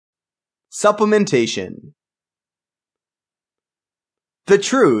Supplementation. The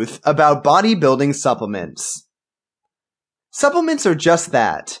truth about bodybuilding supplements. Supplements are just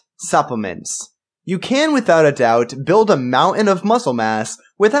that, supplements. You can without a doubt build a mountain of muscle mass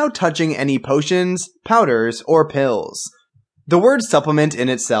without touching any potions, powders, or pills. The word supplement in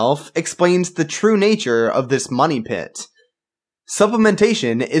itself explains the true nature of this money pit.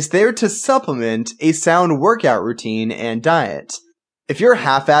 Supplementation is there to supplement a sound workout routine and diet. If you're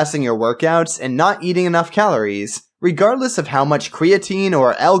half-assing your workouts and not eating enough calories, regardless of how much creatine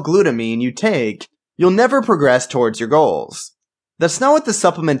or L-glutamine you take, you'll never progress towards your goals. That's not what the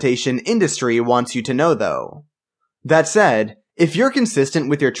supplementation industry wants you to know, though. That said, if you're consistent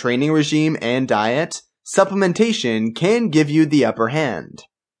with your training regime and diet, supplementation can give you the upper hand.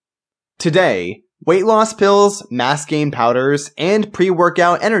 Today, weight loss pills, mass gain powders, and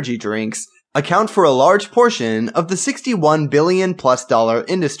pre-workout energy drinks account for a large portion of the $61 billion+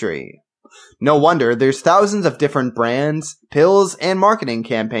 industry. No wonder there's thousands of different brands, pills, and marketing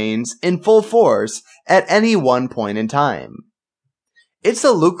campaigns in full force at any one point in time. It's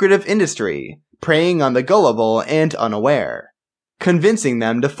a lucrative industry, preying on the gullible and unaware, convincing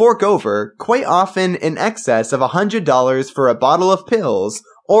them to fork over, quite often in excess of $100 for a bottle of pills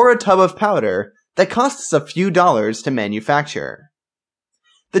or a tub of powder that costs a few dollars to manufacture.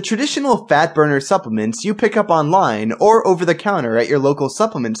 The traditional fat burner supplements you pick up online or over the counter at your local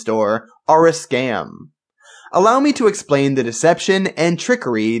supplement store are a scam. Allow me to explain the deception and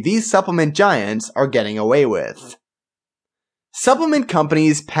trickery these supplement giants are getting away with. Supplement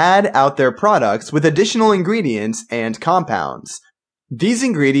companies pad out their products with additional ingredients and compounds. These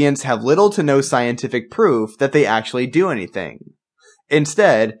ingredients have little to no scientific proof that they actually do anything.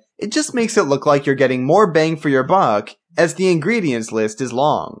 Instead, it just makes it look like you're getting more bang for your buck as the ingredients list is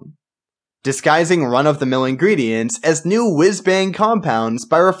long. Disguising run-of-the-mill ingredients as new whiz-bang compounds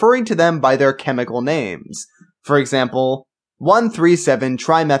by referring to them by their chemical names. For example,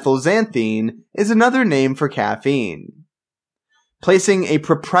 1,3,7-trimethylxanthine is another name for caffeine. Placing a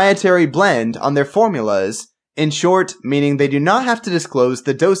proprietary blend on their formulas, in short, meaning they do not have to disclose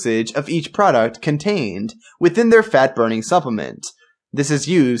the dosage of each product contained within their fat-burning supplement. This is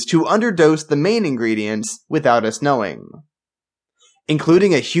used to underdose the main ingredients without us knowing.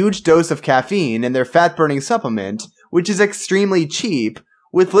 Including a huge dose of caffeine in their fat-burning supplement, which is extremely cheap,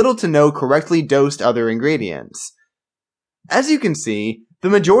 with little to no correctly dosed other ingredients. As you can see, the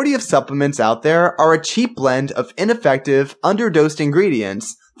majority of supplements out there are a cheap blend of ineffective, underdosed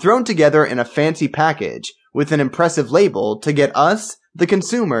ingredients thrown together in a fancy package with an impressive label to get us, the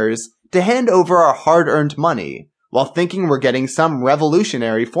consumers, to hand over our hard-earned money, while thinking we're getting some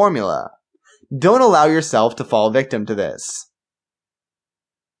revolutionary formula. Don't allow yourself to fall victim to this.